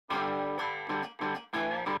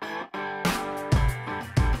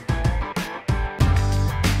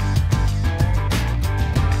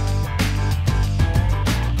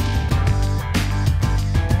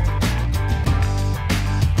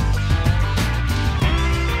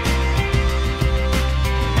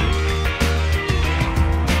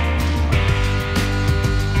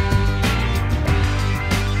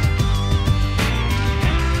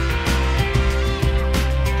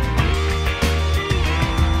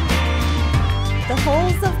The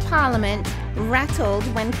halls of Parliament rattled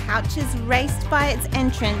when couches raced by its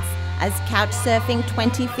entrance as Couchsurfing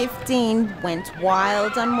 2015 went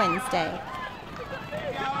wild on Wednesday.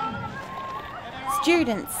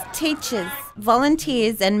 Students, teachers,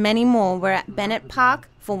 volunteers and many more were at Bennett Park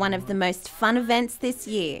for one of the most fun events this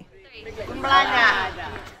year.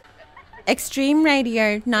 Extreme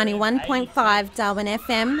Radio 91.5 Darwin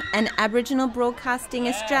FM and Aboriginal Broadcasting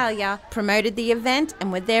Australia promoted the event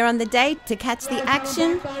and were there on the day to catch the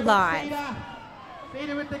action live.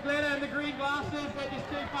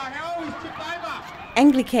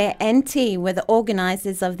 Anglicare NT were the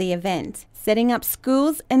organisers of the event, setting up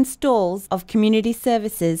schools and stalls of community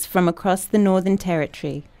services from across the Northern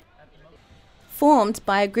Territory. Formed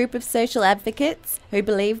by a group of social advocates who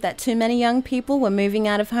believed that too many young people were moving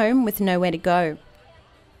out of home with nowhere to go.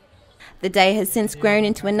 The day has since grown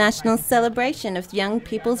into a national celebration of young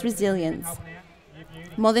people's resilience.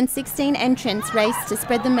 More than 16 entrants raced to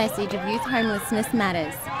spread the message of Youth Homelessness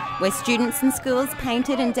Matters, where students and schools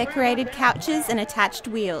painted and decorated couches and attached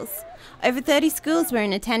wheels. Over 30 schools were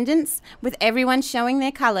in attendance, with everyone showing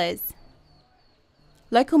their colours.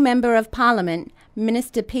 Local Member of Parliament,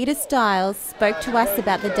 Minister Peter Stiles, spoke to us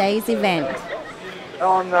about the day's event.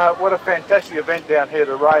 What a fantastic event down here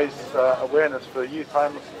to raise awareness for youth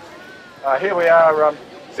homelessness. Here we are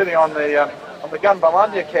sitting on the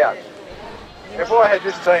Gunbalanya couch. If I had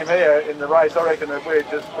this team here in the race, I reckon that we'd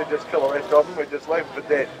just kill the rest of them, we'd just leave them for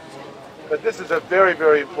dead. But this is a very,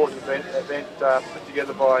 very important event put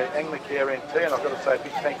together by Anglicare NT, and I've got to say a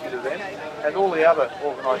big thank you to them and all the other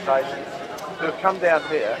organisations who have come down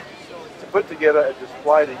here to put together a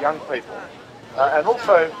display to young people and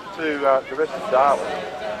also to the rest of Darwin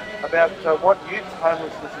about what youth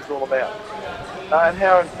homelessness is all about and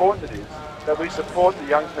how important it is that we support the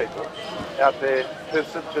young people out there who've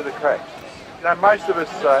slipped through the cracks. You know, most of us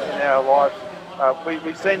in our lives,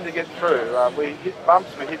 we seem to get through. We hit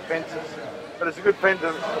bumps, we hit fences, but as a good friend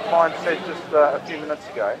of mine said just a few minutes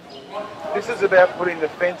ago, this is about putting the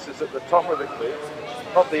fences at the top of the cliff,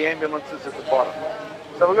 not the ambulances at the bottom.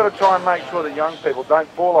 So we've got to try and make sure that young people don't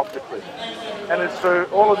fall off the cliff. And it's through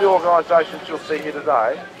all of the organisations you'll see here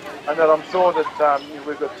today, and that I'm sure that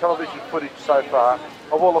we've got television footage so far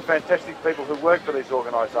of all the fantastic people who work for these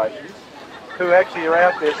organisations, who actually are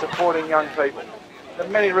out there supporting young people. There are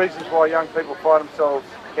many reasons why young people find themselves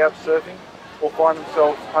couch surfing or find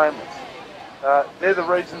themselves homeless. They're the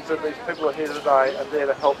reasons that these people are here today and there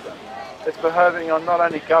to help them. It's behaving on not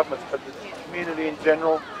only governments but the community in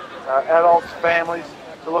general, adults, families,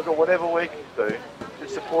 to look at whatever we can do to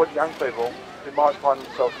support young people who might find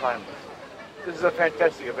themselves homeless. This is a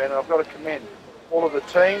fantastic event, and I've got to commend all of the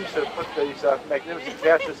teams who have put these magnificent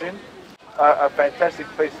couches in. Fantastic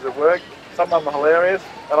pieces of work. Some of them are hilarious,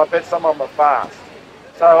 and I bet some of them are fast.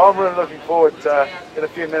 So I'm really looking forward to, in a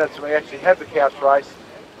few minutes, when we actually have the couch race,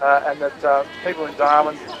 and that people in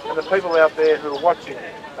Darwin and the people out there who are watching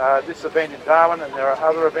this event in Darwin, and there are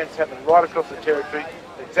other events happening right across the territory,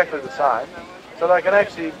 exactly the same, so they can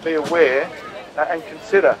actually be aware and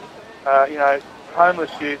consider,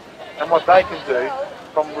 homeless youth and what they can do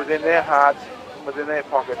from within their hearts, from within their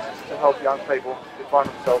pockets, to help young people who find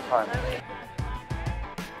themselves homeless.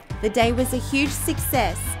 The day was a huge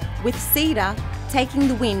success, with Cedar taking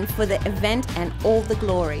the win for the event and all the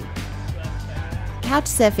glory.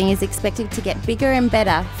 Couchsurfing is expected to get bigger and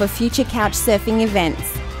better for future couchsurfing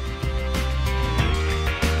events.